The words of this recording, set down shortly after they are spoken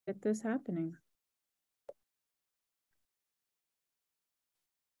Get this happening.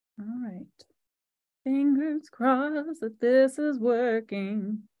 All right. Fingers crossed that this is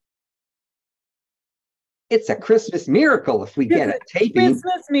working. It's a Christmas miracle if we get a taping.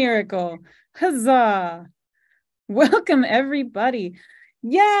 Christmas miracle. Huzzah. Welcome, everybody.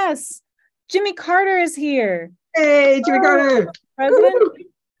 Yes, Jimmy Carter is here. Hey, Jimmy Carter. President.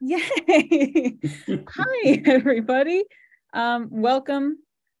 Yay. Hi, everybody. Welcome.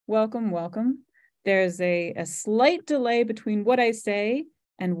 There's a slight delay between what I say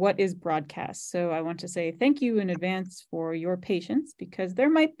and what is broadcast. So I want to say thank you in advance for your patience, because there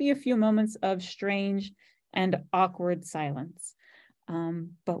might be a few moments of strange and awkward silence.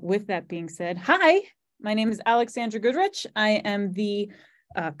 But with that being said, hi, my name is Alexandra Goodrich. I am the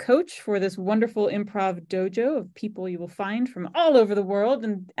coach for this wonderful improv dojo of people you will find from all over the world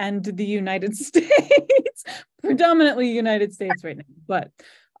and the United States, predominantly United States right now, but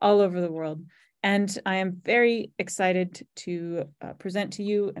all over the world. And I am very excited to present to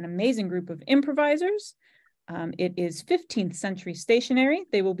you an amazing group of improvisers. It is 15th Century Stationery.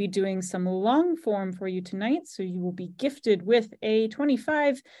 They will be doing some long form for you tonight. So you will be gifted with a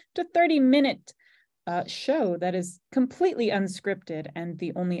 25 to 30 minute show that is completely unscripted. And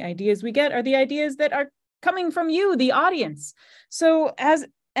the only ideas we get are the ideas that are coming from you, the audience. So as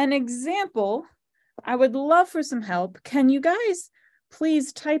an example, I would love for some help. Can you guys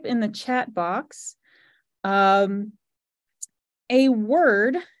please type in the chat box a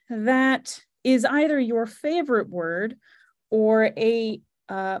word that is either your favorite word or a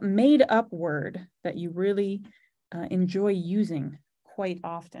made up word that you really enjoy using quite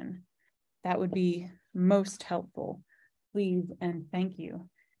often? That would be most helpful, please and thank you.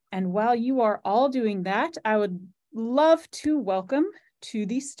 And while you are all doing that, I would love to welcome to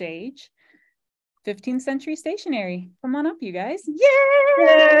the stage 15th Century Stationery. Come on up, you guys. Yay!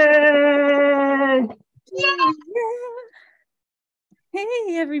 Yay! Yeah!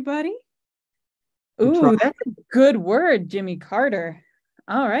 Hey, everybody. Ooh, that's a good word, Jimmy Carter.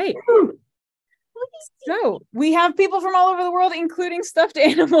 All right. So we have people from all over the world, including stuffed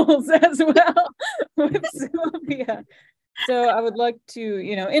animals as well with Sylvia. So I would like to,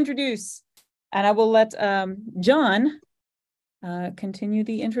 introduce, and I will let John continue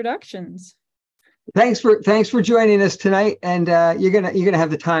the introductions. Thanks for joining us tonight, and you're gonna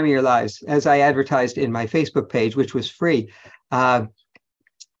have the time of your lives, as I advertised in my Facebook page, which was free.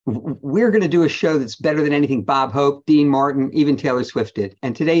 We're going to do a show that's better than anything Bob Hope, Dean Martin, even Taylor Swift did.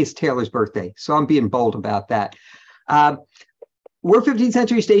 And today is Taylor's birthday, so I'm being bold about that. We're 15th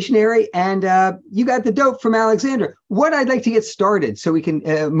Century Stationery, and you got the dope from Alexandra. What I'd like to get started so we can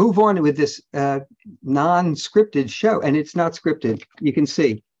move on with this non-scripted show, and it's not scripted. You can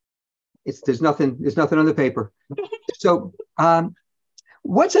see there's nothing on the paper. So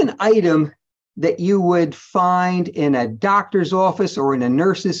what's an item that you would find in a doctor's office or in a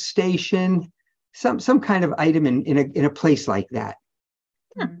nurse's station, some kind of item in a place like that?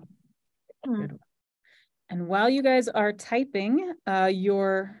 And while you guys are typing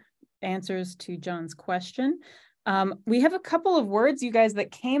your answers to John's question, we have a couple of words, you guys, that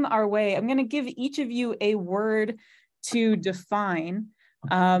came our way. I'm going to give each of you a word to define.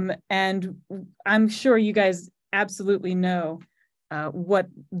 And I'm sure you guys absolutely know what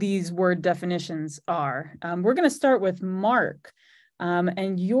these word definitions are. We're going to start with Mark,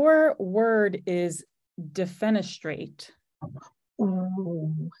 and your word is defenestrate.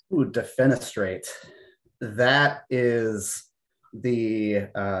 Ooh, defenestrate. That is the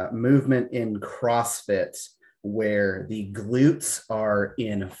movement in CrossFit where the glutes are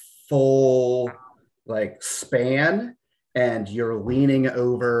in full span, and you're leaning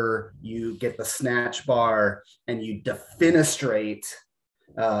over, you get the snatch bar, and you defenestrate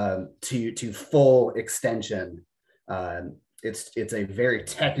to full extension. It's a very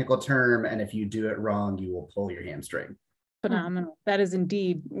technical term, and if you do it wrong, you will pull your hamstring. Phenomenal. That is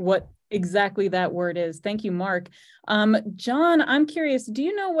indeed what exactly that word is. Thank you, Mark. John, I'm curious, do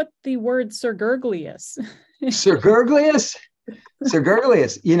you know what the word surgurglius? Surgurglius?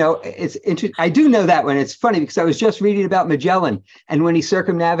 Surgurglius, it's interesting. I do know that one. It's funny because I was just reading about Magellan and when he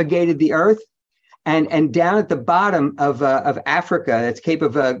circumnavigated the earth, and down at the bottom of Africa, that's Cape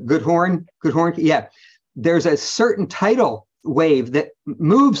of Good Horn. Yeah, there's a certain tidal wave that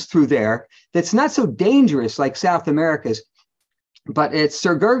moves through there that's not so dangerous like South America's, but it's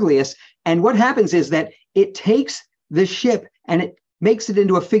surgurglius. And what happens is that it takes the ship and it makes it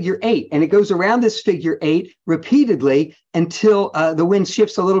into a figure eight, and it goes around this figure eight repeatedly until the wind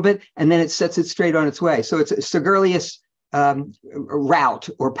shifts a little bit, and then it sets it straight on its way. So it's a surgurglius route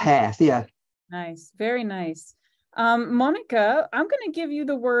or path. Yeah. Nice. Very nice. Monika, I'm going to give you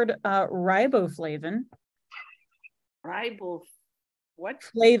the word riboflavin. What?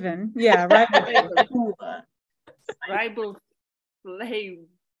 Flavin, yeah, riboflavin. Riboflavin.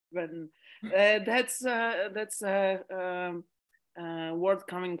 That's a word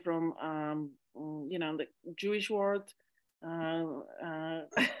coming from the Jewish word.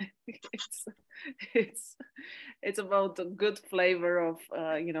 It's about the good flavor of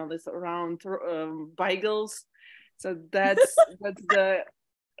this round bagels. So that's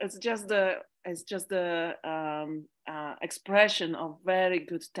just the expression of very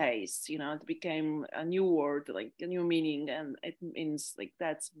good taste. It became a new word, like a new meaning, and it means like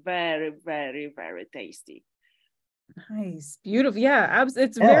that's very, very, very tasty. Nice, beautiful. Yeah,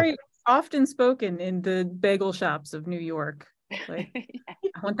 it's very often spoken in the bagel shops of New York. Like, I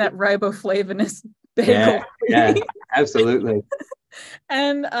want that riboflavinous bagel. Yeah, absolutely.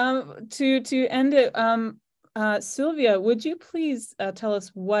 And to end it, Sylvia, would you please tell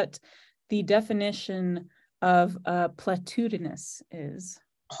us what the definition of platitudinous is?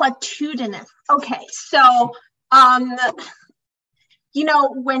 Platitudinous. Okay, so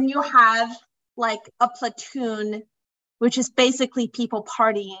when you have like a platoon, which is basically people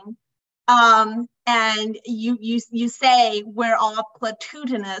partying, and you say we're all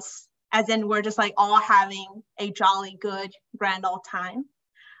platitudinous, as in we're just like all having a jolly good grand old time.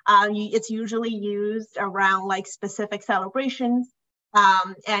 It's usually used around like specific celebrations,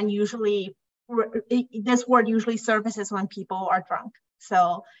 and usually this word usually surfaces when people are drunk.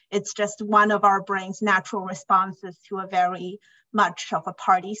 So it's just one of our brain's natural responses to a very much of a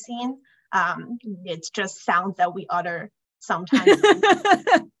party scene. It's just sounds that we utter sometimes.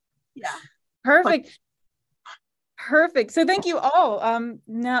 Yeah. Perfect. So thank you all.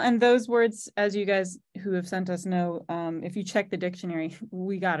 Now, and those words, as you guys who have sent us know, if you check the dictionary,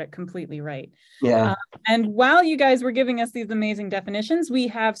 we got it completely right. Yeah. And while you guys were giving us these amazing definitions, we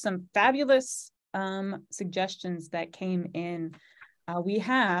have some fabulous suggestions that came in. We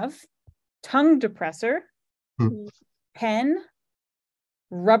have tongue depressor, pen,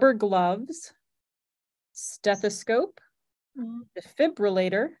 rubber gloves, stethoscope,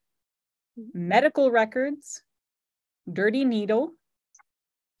 defibrillator, medical records, dirty needle,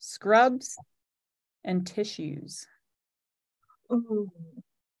 scrubs, and tissues. Ooh.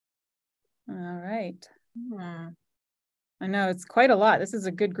 All right. I know it's quite a lot. This is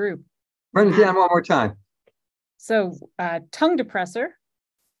a good group. Run it down one more time. So tongue depressor,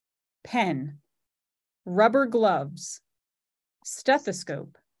 pen, rubber gloves,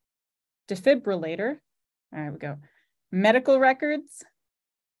 stethoscope, defibrillator. All right, we go. Medical records,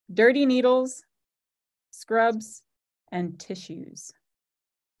 dirty needles, scrubs, and tissues.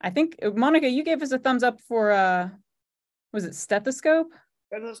 I think, Monika, you gave us a thumbs up for, was it stethoscope?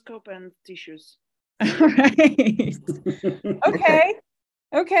 Stethoscope and tissues. All right.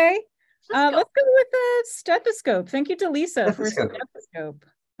 Okay. Let's go with the stethoscope. Thank you to Lisa for stethoscope.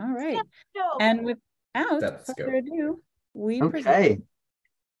 All right. And without further ado, we present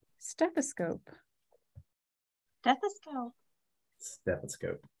stethoscope.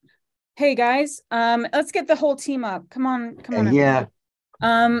 Stethoscope. Hey guys, let's get the whole team up. Come on. Yeah.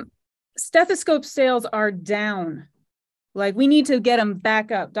 Stethoscope sales are down. Like, we need to get them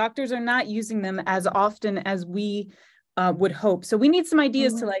back up. Doctors are not using them as often as we would hope. So we need some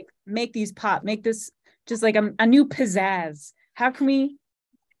ideas to like make these pop, make this just like a new pizzazz. How can we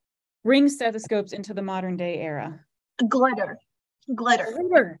bring stethoscopes into the modern day era? Glitter.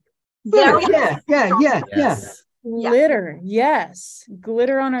 Yeah. Glitter, yes.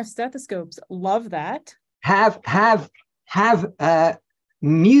 Glitter on our stethoscopes. Love that. Have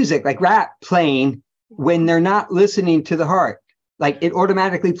music like rap playing when they're not listening to the heart. Like, it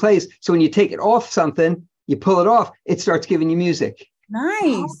automatically plays. So when you take it off something, you pull it off, it starts giving you music.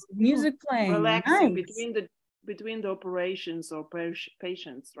 Nice. Music playing. Relaxing nice. between the operations or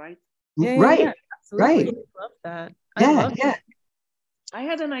patients, right? Right. Absolutely. Right. I love that. I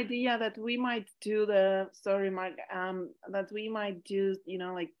had an idea that we might do that we might do,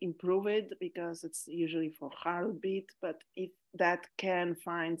 like improve it, because it's usually for heartbeat, but if that can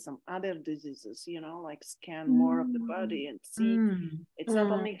find some other diseases, like scan more of the body and see it's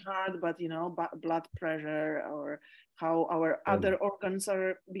not only heart, but, blood pressure or how our other organs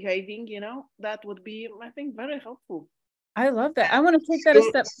are behaving, that would be, I think, very helpful. I love that. I want to take that a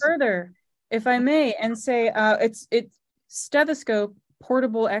step further, if I may, and say it's stethoscope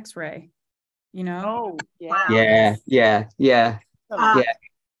portable X-ray, Oh, yeah. Yeah.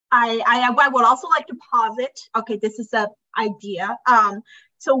 I would also like to posit, okay, this is an idea.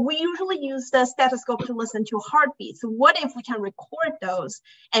 So we usually use the stethoscope to listen to heartbeats. So what if we can record those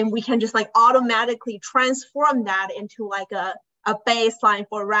and we can just like automatically transform that into like a baseline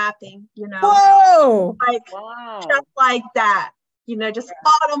for rapping, you know? Whoa! Like just like that, you know, just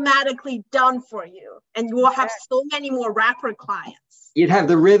automatically done for you. And you will have so many more rapper clients. You'd have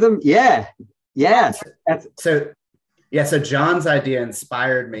the rhythm. Yeah. Yes. So John's idea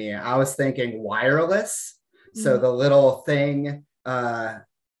inspired me. I was thinking wireless. So the little thing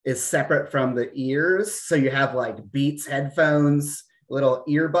is separate from the ears. So you have like Beats headphones, little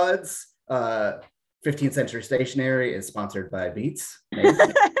earbuds. 15th Century Stationery is sponsored by Beats.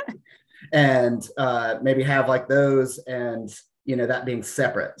 And maybe have like those and, you know, that being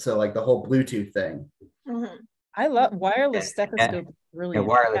separate. So like the whole Bluetooth thing. I love wireless stethoscope. Really,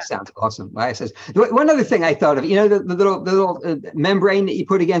 wireless sounds awesome. One other thing I thought of, you know, the little membrane that you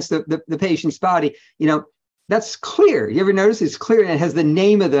put against the patient's body, you know, that's clear. You ever notice it's clear and it has the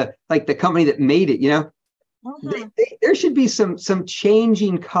name of the company that made it, you know? There should be some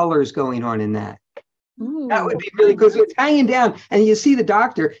changing colors going on in that. Ooh. That would be really good. So it's hanging down and you see the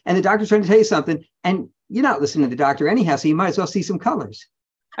doctor and the doctor's trying to tell you something and you're not listening to the doctor anyhow, so you might as well see some colors.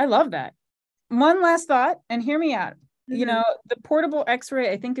 I love that. One last thought, and hear me out. You know, the portable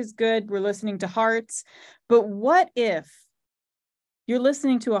x-ray I think is good. We're listening to hearts, but what if you're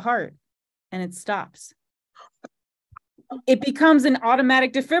listening to a heart and it stops? It becomes an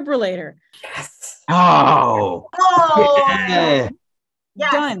automatic defibrillator. Yes. Oh. Yeah.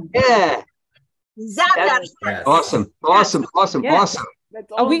 Done. Yeah. That's awesome.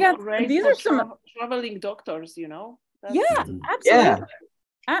 Oh, we got these are some traveling doctors, you know. Absolutely. Yeah.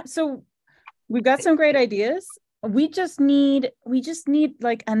 So we've got some great ideas. We just need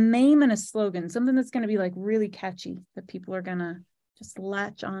like a name and a slogan, something that's going to be like really catchy that people are going to just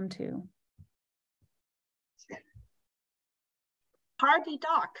latch onto. Hearty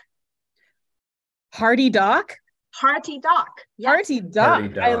Doc. Hearty Doc? Hearty Doc. Yes. Hearty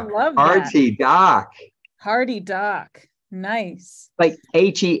Doc. I love that. Hearty Doc. Hearty Doc. Nice. Like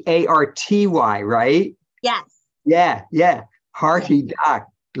HEARTY, right? Yes. Yeah. Hearty Doc.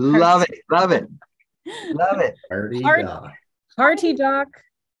 Love it. Hearty Doc.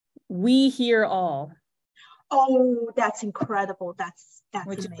 We hear all. Oh, that's incredible. That's what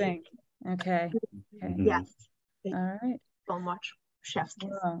amazing. You think? Okay. Yes. All right. So much chef's kiss.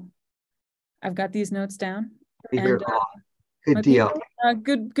 Wow. I've got these notes down. And, good deal.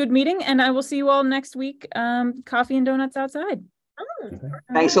 Good meeting, and I will see you all next week. Coffee and donuts outside.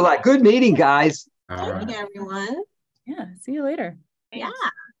 Thanks a lot. Good meeting, guys. Thank you, everyone. Yeah. See you later. Yeah.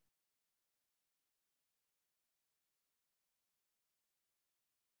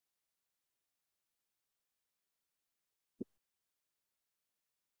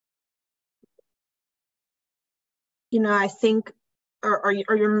 You know, I think, or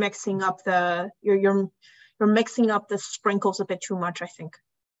you're mixing up you're mixing up the sprinkles a bit too much. I think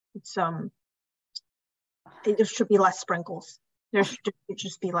it's there should be less sprinkles. There should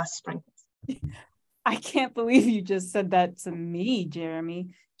just be less sprinkles. I can't believe you just said that to me, Jeremy.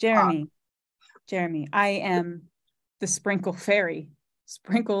 Jeremy, I am the sprinkle fairy.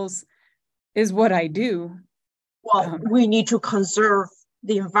 Sprinkles is what I do. Well, we need to conserve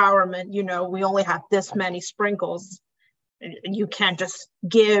the environment. You know, we only have this many sprinkles. And you can't just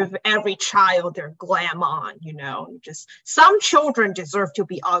give every child their glam on, you know. Just some children deserve to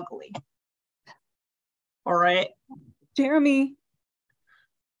be ugly. All right. Jeremy,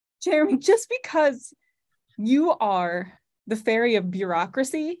 just because you are the fairy of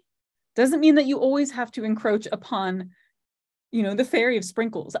bureaucracy doesn't mean that you always have to encroach upon, you know, the fairy of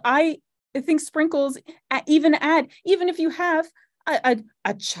sprinkles. I think sprinkles even if you have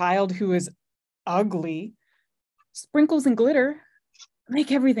a child who is ugly, sprinkles and glitter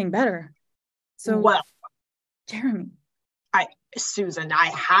make everything better. So, well, Jeremy, Susan, I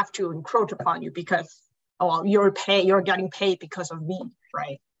have to encroach upon you because you're getting paid because of me,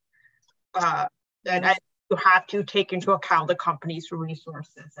 right? And you have to take into account the company's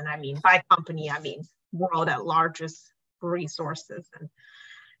resources, and I mean by company, I mean world at largest resources, and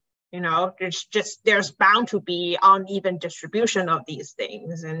you know, there's bound to be uneven distribution of these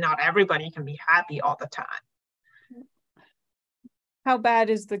things, and not everybody can be happy all the time. How bad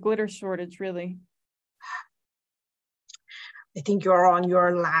is the glitter shortage, really? I think you're on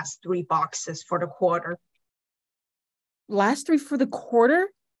your last 3 boxes for the quarter. Last 3 for the quarter?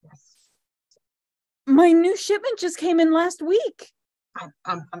 Yes. My new shipment just came in last week.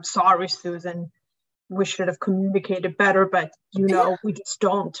 I'm sorry, Susan. We should have communicated better, but you know, we just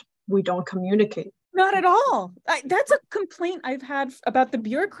don't. We don't communicate. Not at all. That's a complaint I've had about the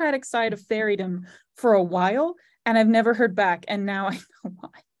bureaucratic side of fairydom for a while. and I've never heard back, and now I know why.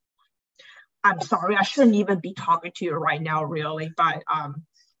 I'm sorry, I shouldn't even be talking to you right now, really, but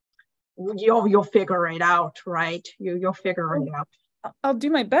you'll figure it out, right? You'll figure it out. I'll do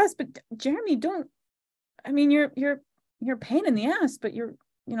my best, but Jeremy, don't. I mean, you're a pain in the ass, but you're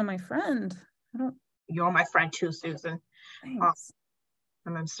my friend. I don't. You're my friend too, Susan. Thanks.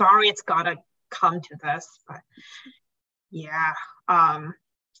 And I'm sorry it's gotta come to this, but yeah.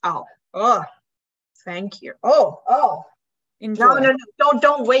 Thank you. Enjoy. No,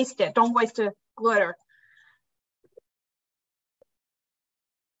 don't waste it. Don't waste the glitter.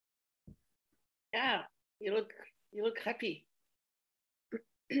 Yeah, you look happy.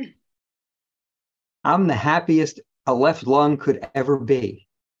 I'm the happiest a left lung could ever be.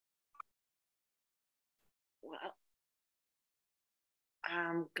 Well,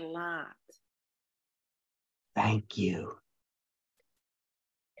 I'm glad. Thank you.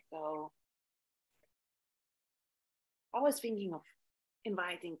 So I was thinking of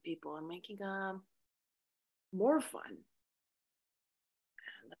inviting people and making more fun. And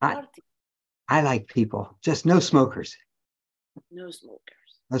the party. I like people, just no smokers. No smokers.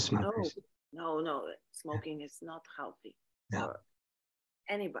 No smokers. No. Smoking is not healthy No. for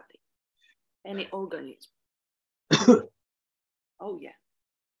anybody, any organism. Oh yeah.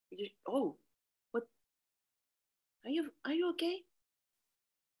 What? Are you okay?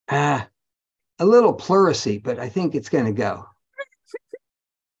 A little pleurisy, but I think it's going to go.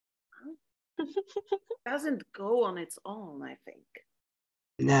 Doesn't go on its own, I think.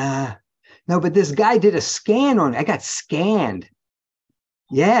 Nah. No, but this guy did a scan on it. I got scanned.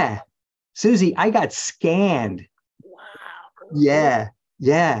 Yeah. Susie, I got scanned. Wow. Yeah.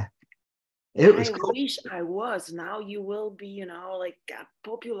 It was cool. I wish I was. Now you will be, like a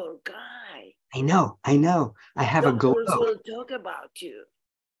popular guy. I know. I have a glow. Doctors will talk about you.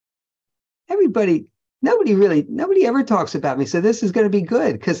 Nobody ever talks about me. So this is going to be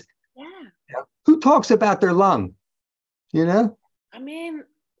good because who talks about their lung? I mean,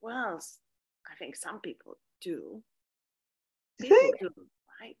 well, I think some people do. People do,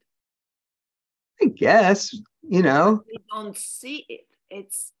 right? I guess, They don't see it.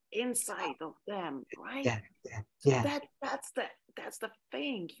 It's inside of them, right? Yeah. That's the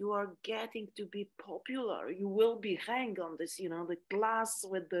thing. You are getting to be popular. You will be hanging on this, the glass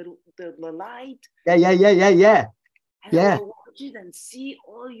with the light. Yeah. And I will watch it and see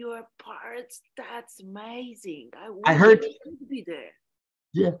all your parts. That's amazing. I heard to be there.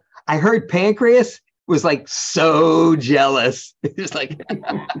 Yeah. I heard Pancreas was like so jealous. It's like,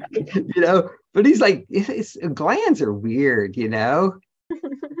 but he's like, his glands are weird,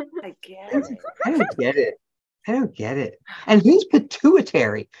 I get it. I don't get it. And who's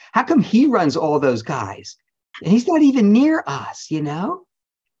pituitary? How come he runs all those guys? And he's not even near us, Oh,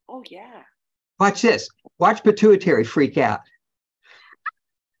 yeah. Watch this. Watch pituitary freak out.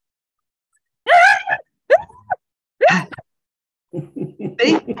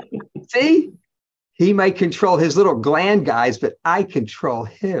 See? He might control his little gland guys, but I control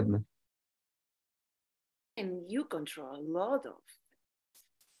him. And you control a lot of.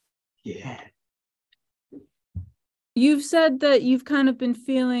 Yeah. You've said that you've kind of been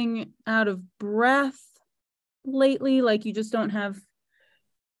feeling out of breath lately, like you just don't have,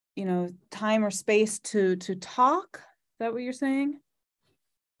 time or space to talk. Is that what you're saying?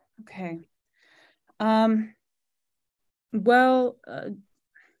 Okay. Well,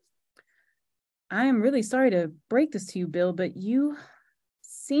 I am really sorry to break this to you, Bill, but you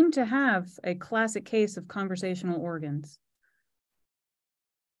seem to have a classic case of conversational organs.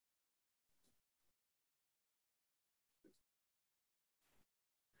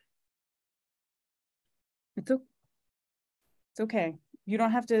 It's okay. You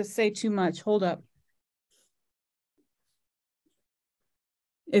don't have to say too much. Hold up.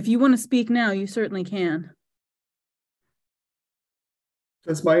 If you want to speak now, you certainly can.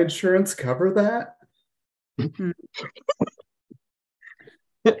 Does my insurance cover that?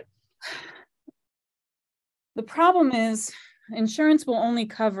 The problem is insurance will only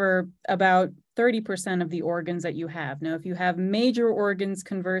cover about 30% of the organs that you have. Now, if you have major organs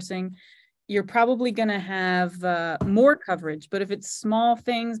conversing, you're probably going to have more coverage. But if it's small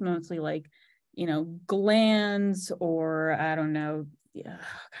things, mostly like, glands or I don't know,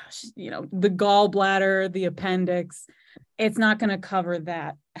 the gallbladder, the appendix, it's not going to cover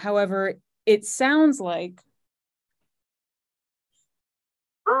that. However, it sounds like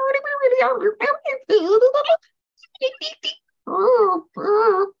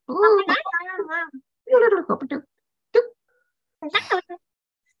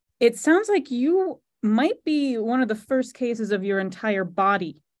you might be one of the first cases of your entire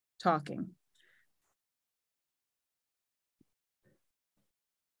body talking.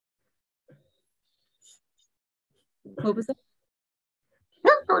 What was that?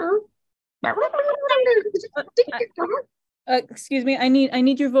 Excuse me. I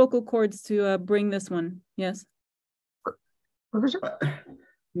need your vocal cords to bring this one. Yes.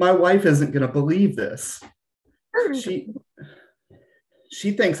 My wife isn't going to believe this.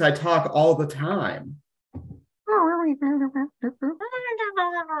 She thinks I talk all the time.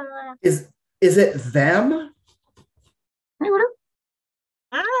 Is it them?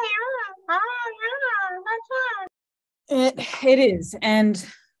 It is. And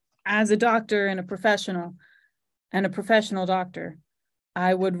as a doctor and a professional doctor,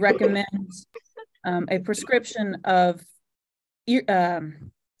 I would recommend a prescription of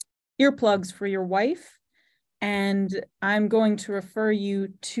earplugs for your wife. And I'm going to refer you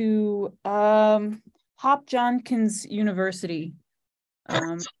to Hopkins University.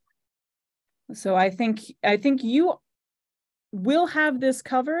 So I think you will have this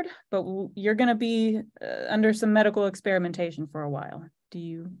covered, but you're going to be under some medical experimentation for a while. Do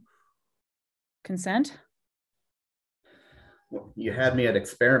you consent? Well, you had me at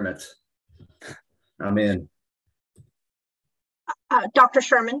experiment. I'm in. Dr.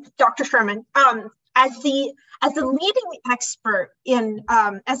 Sherman, as the leading expert in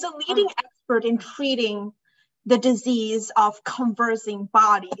treating the disease of conversing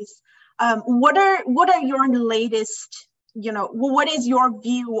bodies, what are your latest, what is your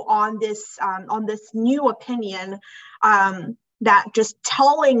view on this new opinion that just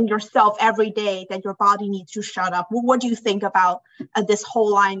telling yourself every day that your body needs to shut up? What do you think about this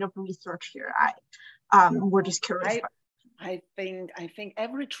whole line of research here? We're just curious. I think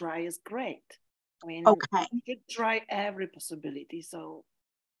every try is great. I mean, okay. You should try every possibility. So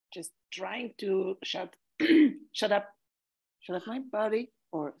just trying to shut up my body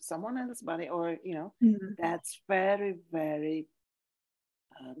or someone else's body, or that's very, very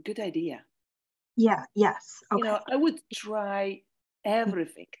good idea. Yeah. Yes. Okay. I would try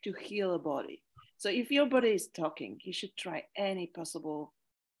everything to heal a body. So if your body is talking, you should try any possible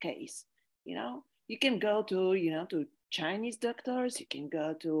case. You can go to Chinese doctors, you can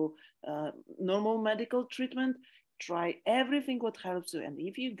go to normal medical treatment, try everything what helps you. And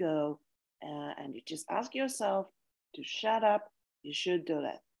if you go and you just ask yourself to shut up, you should do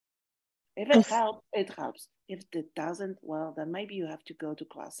that. If it helps, it helps. If it doesn't, well, then maybe you have to go to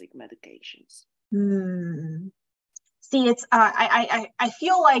classic medications. See, it's I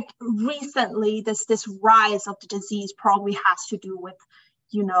feel like recently this rise of the disease probably has to do with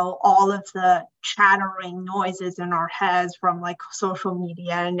all of the chattering noises in our heads from like social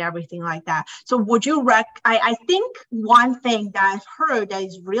media and everything like that. So would you I think one thing that I've heard that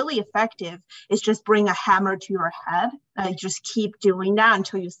is really effective is just bring a hammer to your head. Just keep doing that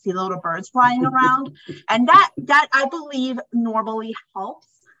until you see little birds flying around. And that I believe normally helps.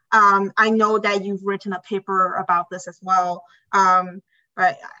 I know that you've written a paper about this as well.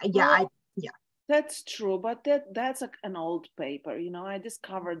 But yeah, That's true, but that's an old paper. I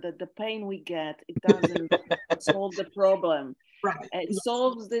discovered that the pain we get, it doesn't solve the problem. Right. It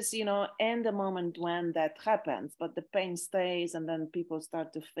solves this, in the moment when that happens, but the pain stays, and then people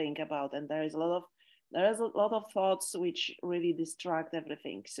start to think about, and there is a lot of thoughts which really distract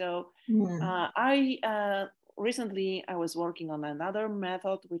everything. So recently I was working on another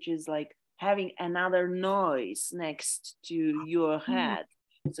method, which is like having another noise next to your head.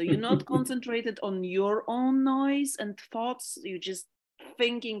 So you're not concentrated on your own noise and thoughts. You're just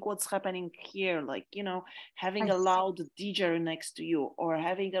thinking what's happening here, like, having a loud DJ next to you, or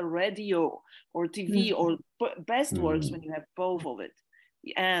having a radio or TV, or best works when you have both of it.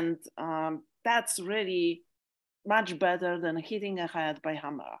 And that's really much better than hitting a head by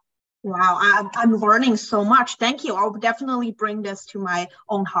hammer. Wow, I'm learning so much. Thank you. I'll definitely bring this to my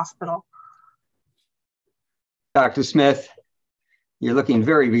own hospital. Dr. Smith, you're looking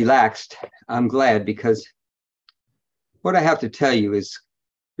very relaxed. I'm glad, because what I have to tell you is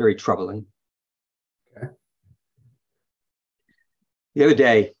very troubling. Okay. The other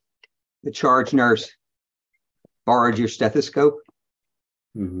day, the charge nurse borrowed your stethoscope.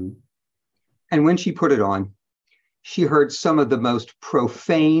 And when she put it on, she heard some of the most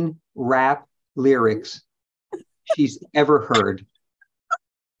profane rap lyrics she's ever heard.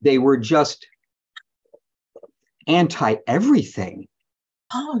 They were just anti-everything.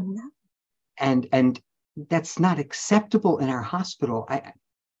 Oh no. And that's not acceptable in our hospital.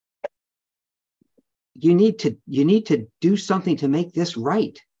 You need to do something to make this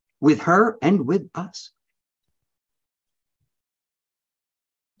right with her and with us.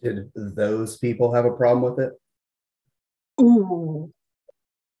 Did those people have a problem with it? Ooh.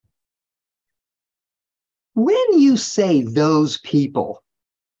 When you say those people,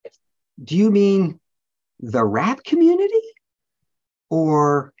 do you mean the rap community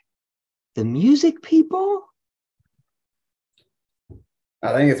or the music people?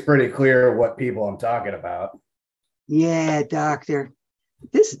 I think it's pretty clear what people I'm talking about. Yeah, doctor,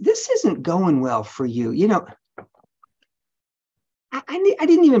 this isn't going well for you. You know, I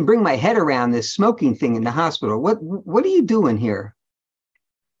didn't even bring my head around this smoking thing in the hospital. What are you doing here?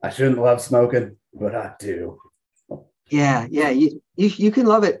 I shouldn't love smoking, but I do. Yeah. You can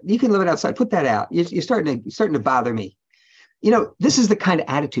love it. You can love it outside. Put that out. You're starting to bother me. You know, this is the kind of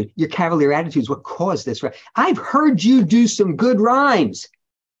attitude. Your cavalier attitude is what caused this. Right? I've heard you do some good rhymes.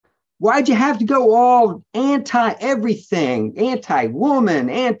 Why'd you have to go all anti everything,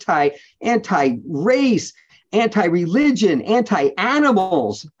 anti-woman, anti-race, anti-religion,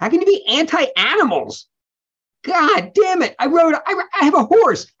 anti-animals? How can you be anti-animals? God damn it. I have a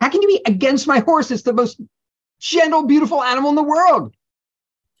horse. How can you be against my horse? It's the most gentle, beautiful animal in the world.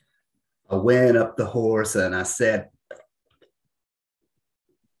 I went up the horse and I said,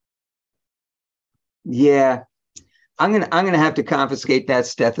 yeah, I'm gonna have to confiscate that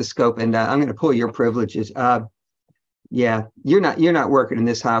stethoscope, and I'm gonna pull your privileges. Yeah, you're not working in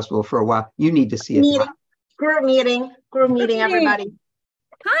this hospital for a while. You need to see it. Group meeting, everybody.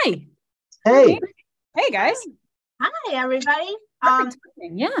 Hi. Hey. Hey, guys. Hi, everybody.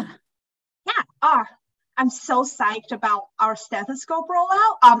 Yeah. I'm so psyched about our stethoscope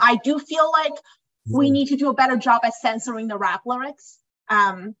rollout. I do feel like we need to do a better job at censoring the rap lyrics.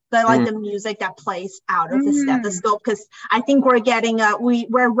 The music that plays out of the stethoscope, because I think we're getting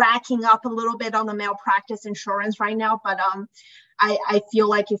we're racking up a little bit on the malpractice insurance right now, but I feel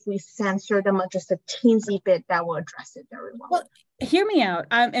like if we censor them just a teensy bit, that will address it very well. Well, hear me out.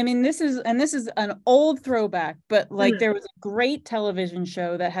 I mean, this is an old throwback, but like there was a great television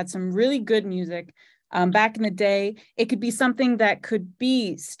show that had some really good music back in the day. It could be something that could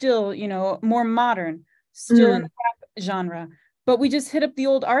be still, you know, more modern, still in the rap genre. But we just hit up the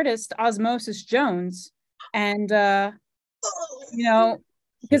old artist, Osmosis Jones. And, you know,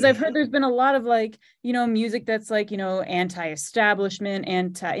 because I've heard there's been a lot of like, you know, music that's like, you know, anti-establishment,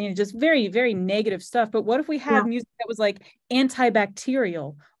 just very, very negative stuff. But what if we had music that was like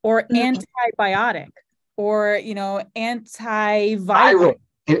antibacterial or antibiotic or, you know, antiviral?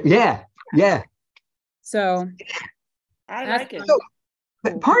 Yeah. So I like it.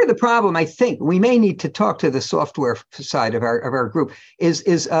 But part of the problem, I think, we may need to talk to the software side of our group,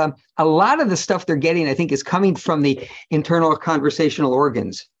 is a lot of the stuff they're getting, I think, is coming from the internal conversational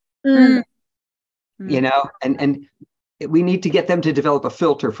organs. You know, and we need to get them to develop a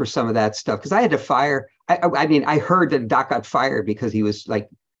filter for some of that stuff. Because I had to fire. I mean, I heard that Doc got fired because he was like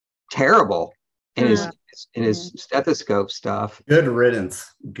terrible in his stethoscope stuff. Good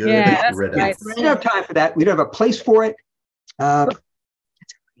riddance. Good riddance. Right. We don't have time for that. We don't have a place for it.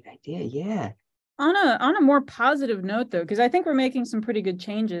 Yeah. On a more positive note, though, because I think we're making some pretty good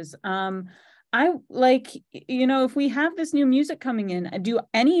changes. I like, you know, if we have this new music coming in, do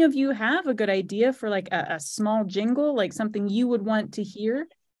any of you have a good idea for like a small jingle, like something you would want to hear,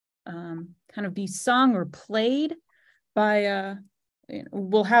 kind of be sung or played by?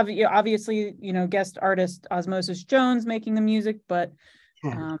 We'll have obviously, you know, guest artist Osmosis Jones making the music, but.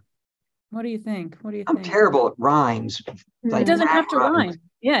 What do you think? I'm terrible at rhymes. Like, it doesn't have to rhyme.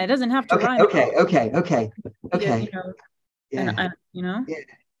 Yeah, it doesn't have to rhyme. Okay. You know. Yeah.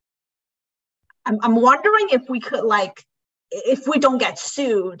 I'm wondering if we could, like, if we don't get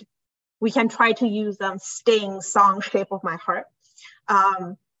sued, we can try to use Sting's song "Shape of My Heart."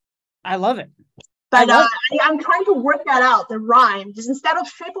 I love it. But I'm trying to work that out, the rhyme. Just instead of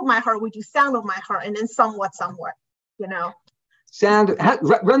 "Shape of My Heart," we do "Sound of My Heart," and then "Somewhat, Somewhere." You know.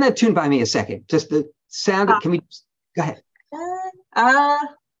 Run that tune by me a second. Just the sound. Can we go ahead?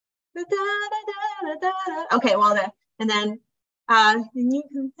 Okay, well then, and then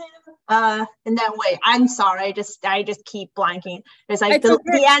wait. I'm sorry. I just keep blanking. It's like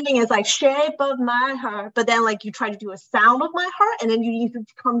the ending is like "Shape of My Heart," but then like you try to do a "Sound of My Heart," and then you need to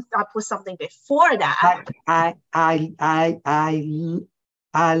come up with something before that. I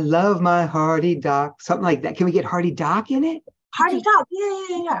love my Hardy Doc. Something like that. Can we get Hardy Doc in it? Hardy Doc,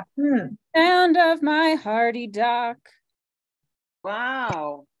 yeah. Sound of my Hardy Doc.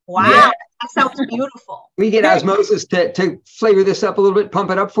 Wow. That sounds beautiful. We get Osmosis to flavor this up a little bit,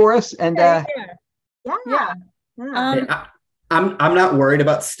 pump it up for us, and yeah. I'm not worried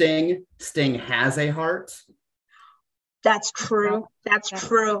about Sting. Sting has a heart. That's true.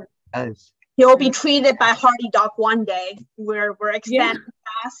 He'll be treated by Hardy Doc one day. We're expanding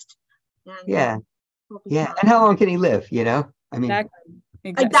fast. And how long can he live? You know, I mean,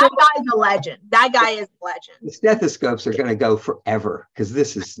 Like that guy's a legend. That guy is a legend. The stethoscopes are going to go forever because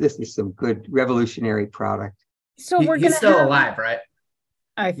this is some good revolutionary product. So he's still alive, right?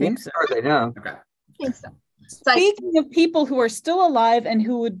 I think so. As far as I know. Okay. I think so. Speaking of people who are still alive and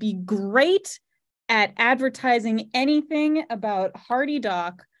who would be great at advertising anything about Hardy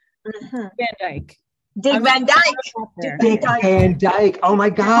Doc, Van Dyke. Dick Van Dyke. Dick Van Dyke. Oh my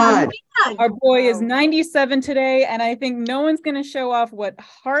God. Our boy is 97 today, and I think no one's going to show off what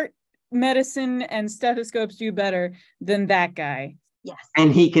heart medicine and stethoscopes do better than that guy. Yes.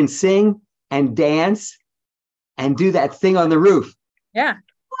 And he can sing and dance and do that thing on the roof. Yeah.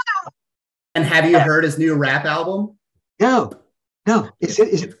 Wow. And have you heard his new rap album? No. It's good.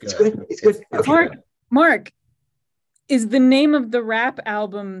 It's good. Okay. Mark, is the name of the rap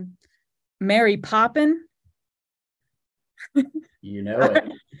album Mary Poppin? You know it.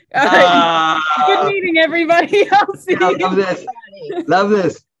 All right. Good meeting, everybody. I'll see you. Love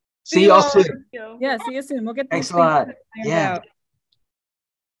this. See y'all soon. Yeah, see you soon. We'll get Thanks a lot. Yeah. Out.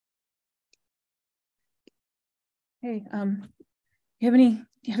 Hey, you have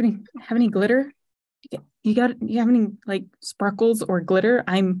any glitter? You have any like sparkles or glitter?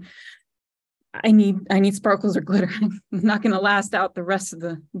 I need sparkles or glitter. I'm not gonna last out the rest of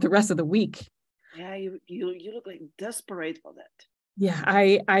the week. Yeah, you look like desperate for that. Yeah,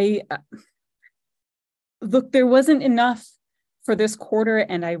 I look, there wasn't enough for this quarter,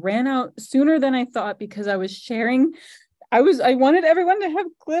 and I ran out sooner than I thought because I was sharing. I wanted everyone to have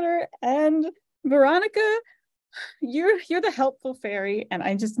glitter, and Veronica, you're the helpful fairy, and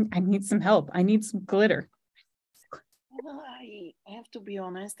I need some help. I need some glitter. Well, I have to be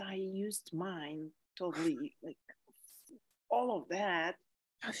honest, I used mine totally, like all of that.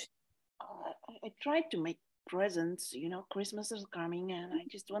 I tried to make presents, Christmas is coming, and I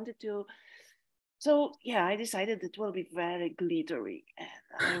just wanted to. So yeah, I decided it will be very glittery, and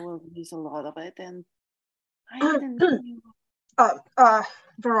I will use a lot of it. And I didn't.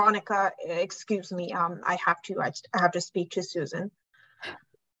 Veronica, excuse me. I have to speak to Susan.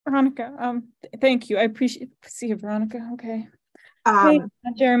 Veronica, thank you. I appreciate. See you, Veronica. Okay. Hey,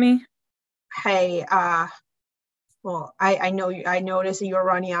 Jeremy. Hey, well, I know you. I noticed you're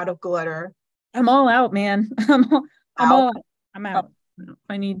running out of glitter. I'm all out, man. I'm out.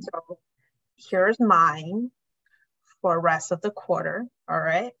 I need. So here's mine for the rest of the quarter. All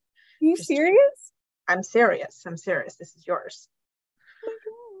right. Are you serious? I'm serious. This is yours.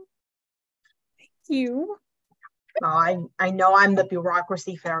 Oh, thank you. No, I know I'm the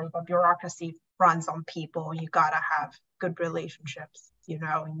bureaucracy fairy, but bureaucracy runs on people. You gotta have good relationships,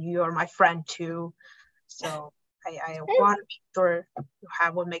 and you're my friend too. So I want to make sure you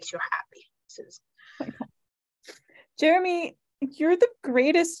have what makes you happy, Susan. Jeremy, you're the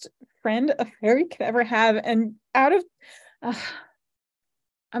greatest friend a fairy could ever have. And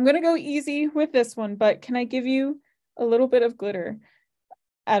I'm gonna go easy with this one, but can I give you a little bit of glitter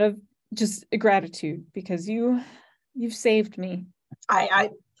out of just gratitude because you've saved me. I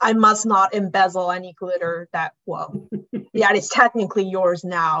must not embezzle any glitter yeah, it's technically yours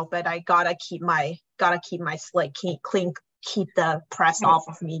now, but I gotta keep my slate clean, keep the press off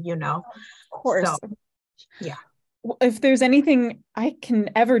of me, Of course. So, yeah. If there's anything I can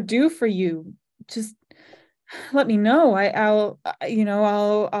ever do for you, just let me know. I'll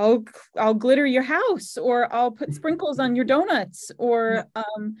glitter your house, or I'll put sprinkles on your donuts, or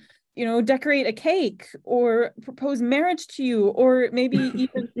decorate a cake, or propose marriage to you, or maybe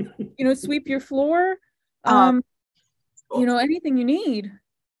even sweep your floor. Anything you need.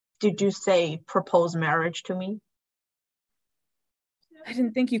 Did you say propose marriage to me? I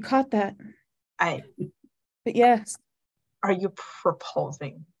didn't think you caught that. But yes. Are you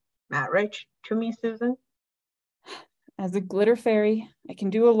proposing marriage to me, Susan? As a glitter fairy, I can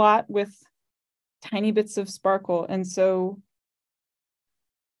do a lot with tiny bits of sparkle. And so,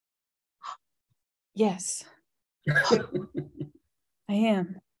 yes, I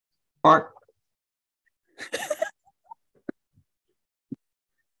am. Mark.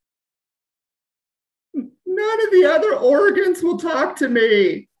 None of the other organs will talk to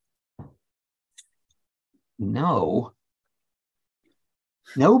me. No.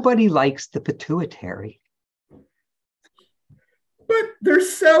 Nobody likes the pituitary. But they're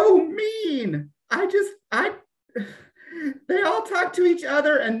so mean. They all talk to each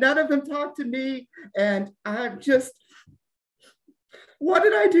other and none of them talk to me. And what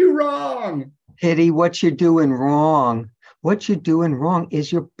did I do wrong? Hitty, what you're doing wrong. What you're doing wrong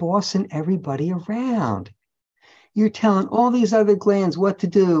is you're bossing everybody around. You're telling all these other glands what to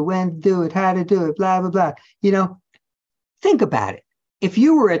do, when to do it, how to do it, blah, blah, blah. Think about it. If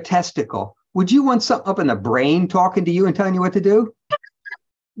you were a testicle, would you want something up in the brain talking to you and telling you what to do?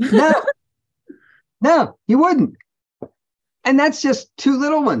 No, no, you wouldn't. And that's just two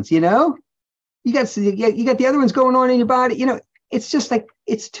little ones, you know? You got the other ones going on in your body. You know, it's just like,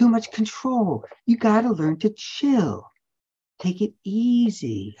 it's too much control. You got to learn to chill. Take it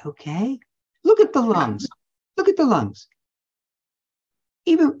easy, okay? Look at the lungs. Look at the lungs.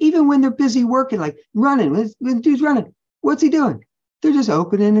 Even when they're busy working, like running, when the dude's running, what's he doing? They're just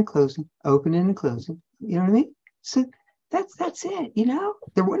opening and closing, opening and closing. You know what I mean? So that's it, you know?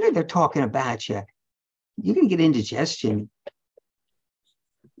 No wonder they're talking about you. You're going to get indigestion.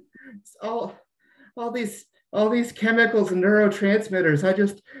 All these chemicals and neurotransmitters, I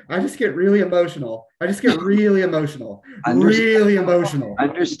just get really emotional. I just get really emotional. Really emotional.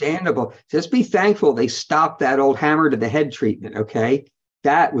 Understandable. Just be thankful they stopped that old hammer to the head treatment, okay?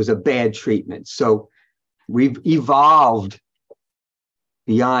 That was a bad treatment. So we've evolved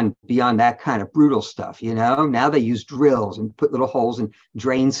beyond that kind of brutal stuff, you know? Now they use drills and put little holes and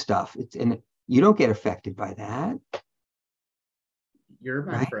drain stuff. And you don't get affected by that. You're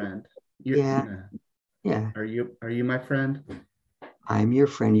my right? friend. Yeah. Are you my friend? I'm your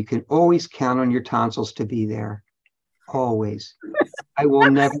friend. You can always count on your tonsils to be there. Always. I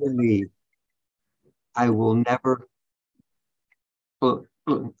will never leave. I will never. No!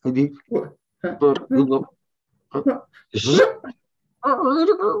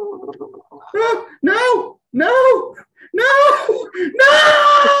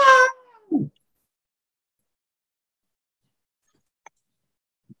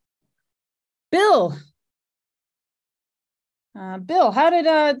 Bill. Bill, how did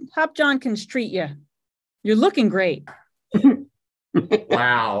Hop Jonkins treat you? You're looking great.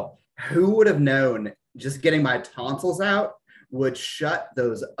 Wow. Who would have known just getting my tonsils out would shut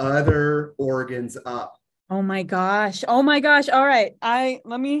those other organs up? Oh my gosh. Oh my gosh. All right.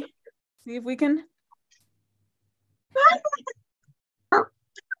 Let me see if we can.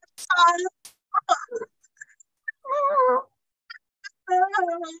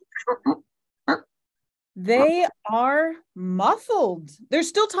 They are muffled. They're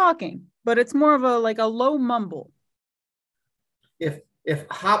still talking, but it's more of a low mumble. If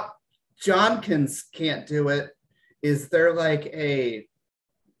Hop Jonkins can't do it, is there like a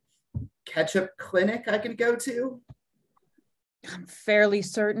ketchup clinic I can go to? I'm fairly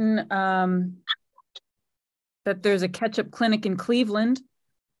certain that there's a ketchup clinic in Cleveland.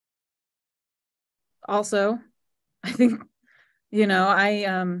 Also, I think,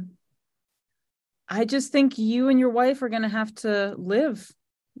 I just think you and your wife are going to have to live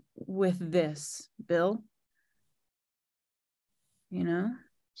with this, Bill. You know?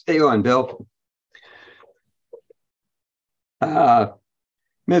 Stay on, Bill.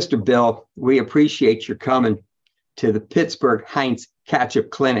 Mr. Bill, we appreciate your coming to the Pittsburgh Heinz Ketchup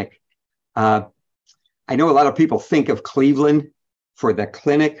Clinic. I know a lot of people think of Cleveland for the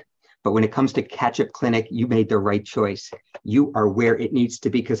clinic, but when it comes to Ketchup Clinic, you made the right choice. You are where it needs to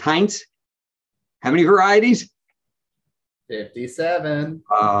be, because Heinz, how many varieties? 57.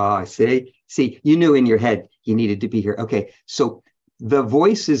 Oh, see, you knew in your head you needed to be here. Okay, so the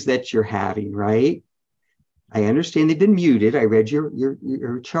voices that you're having, right? I understand they've been muted. I read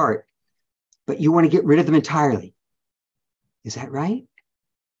your chart, but you want to get rid of them entirely. Is that right?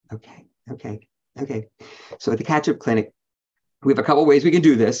 Okay. So at the Ketchup Clinic, we have a couple ways we can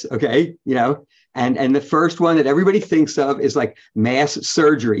do this. Okay, and the first one that everybody thinks of is like mass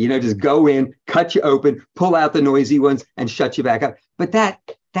surgery. Just go in, cut you open, pull out the noisy ones, and shut you back up. But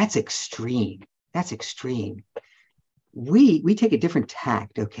that's extreme. That's extreme. We take a different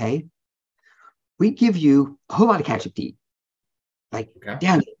tact. Okay. We give you a whole lot of ketchup to eat,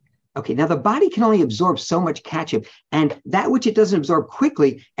 down. Okay, now the body can only absorb so much ketchup, and that which it doesn't absorb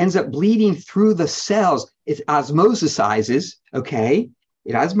quickly ends up bleeding through the cells. It osmosisizes, okay?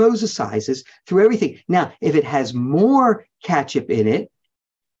 It osmosisizes through everything. Now, if it has more ketchup in it,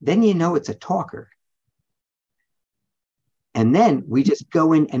 then you know it's a talker. And then we just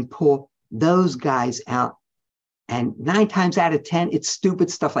go in and pull those guys out. And 9 times out of 10, it's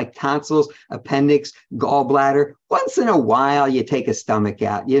stupid stuff like tonsils, appendix, gallbladder. Once in a while, you take a stomach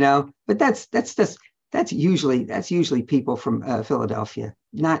out, But that's usually people from Philadelphia,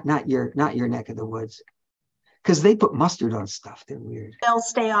 not your neck of the woods, because they put mustard on stuff. They're weird. They'll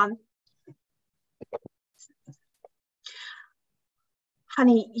stay on.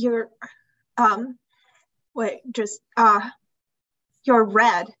 Honey, you're you're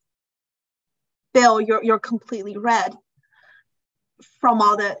red. Bill, you're completely red from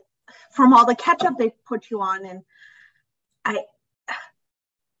all the ketchup they put you on. And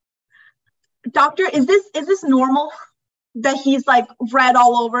doctor, is this normal that he's like red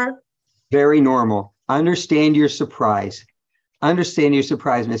all over? Very normal. I understand your surprise. I understand you're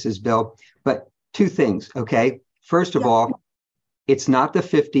surprised, Mrs. Bill, but two things, okay? First of all, it's not the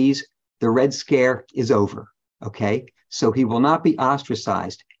 50s. The Red Scare is over, okay? So he will not be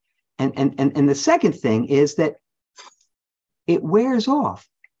ostracized. And the second thing is that it wears off.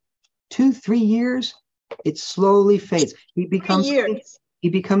 2-3 years, it slowly fades. He becomes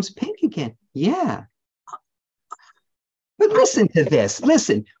pink again. Yeah. But listen to this.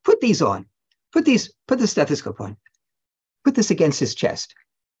 Listen, put these on. Put the stethoscope on. Put this against his chest.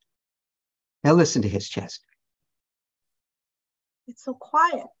 Now listen to his chest. It's so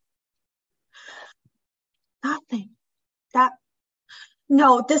quiet. Nothing.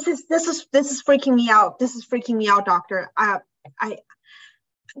 No, this is freaking me out. This is freaking me out, doctor.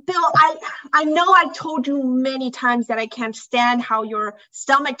 Bill, I know I've told you many times that I can't stand how your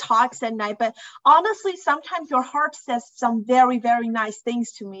stomach talks at night, but honestly, sometimes your heart says some very, very nice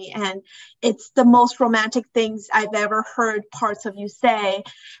things to me, and it's the most romantic things I've ever heard parts of you say,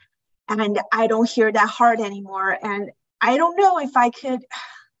 and I don't hear that heart anymore, and I don't know if I could...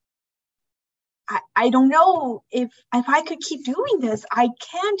 I don't know if I could keep doing this. I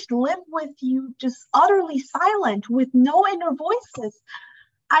can't live with you just utterly silent with no inner voices.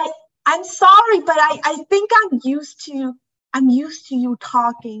 I'm sorry, but I think I'm used to you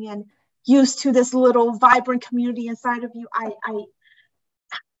talking and used to this little vibrant community inside of you.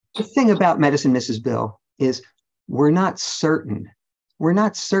 The thing about medicine, Mrs. Bill, is we're not certain that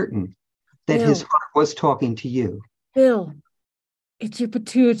Bill, his heart was talking to you. Bill, it's your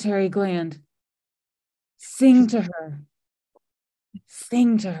pituitary gland. Sing to her.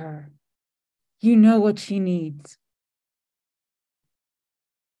 Sing to her. You know what she needs.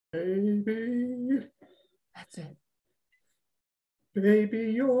 Baby. That's it.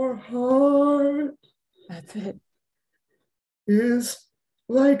 Baby, your heart. That's it. Is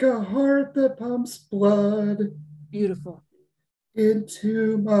like a heart that pumps blood. Beautiful.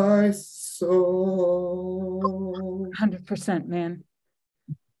 Into my soul. 100%, man.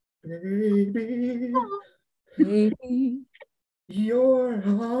 Baby. Baby. Your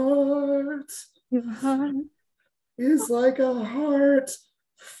heart. Your heart. Is like a heart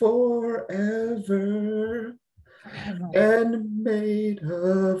forever. Forever. And made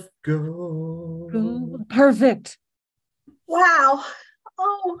of gold. Perfect. Wow.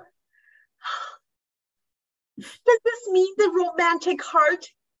 Oh. Does this mean the romantic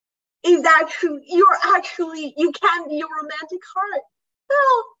heart is actually, you can be a romantic heart?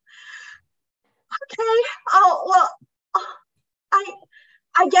 Well, okay. Oh, well,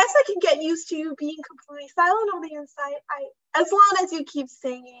 I guess I can get used to you being completely silent on the inside. As long as you keep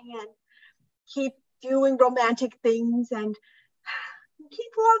singing and keep doing romantic things and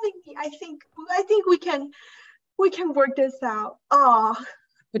keep loving me, I think we can work this out. Oh.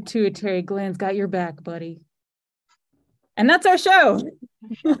 Pituitary gland's got your back, buddy. And that's our show.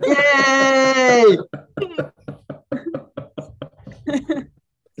 Yay!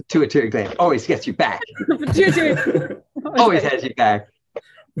 Pituitary gland always gets you back. Pituitary Always has you back.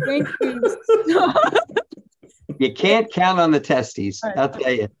 Thank you. You can't count on the testes. I'll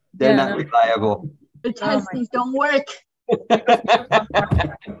tell you, they're not reliable. The testes don't work.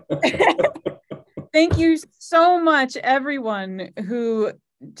 Thank you so much, everyone who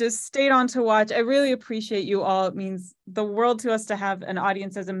just stayed on to watch. I really appreciate you all. It means the world to us to have an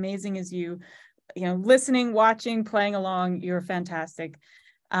audience as amazing as you, listening, watching, playing along. You're fantastic.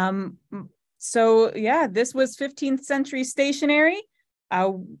 So yeah, this was 15th Century Stationery.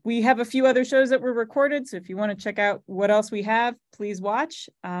 We have a few other shows that were recorded, so if you want to check out what else we have, please watch.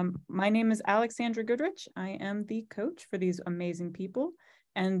 My name is Alexandra Goodrich. I am the coach for these amazing people.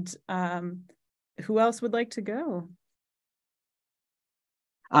 And who else would like to go?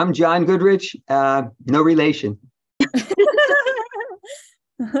 I'm John Goodrich, no relation.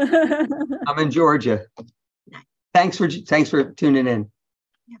 I'm in Georgia. Thanks for tuning in.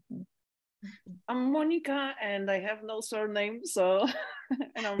 I'm Monika, and I have no surname, so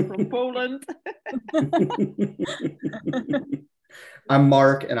and I'm from Poland. I'm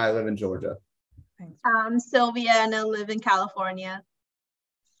Mark, and I live in Georgia. I'm Sylvia, and I live in California.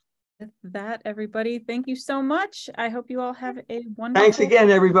 With that, everybody, thank you so much. I hope you all have a wonderful... Thanks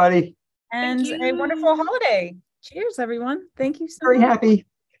again, everybody. And a wonderful holiday. Cheers, everyone. Thank you so Very much. happy.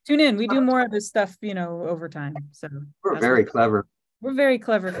 Tune in. We do more of this stuff, over time. So we're very clever. We're very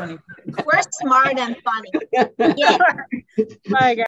clever, funny. We're smart and funny. Yeah. Bye, guys.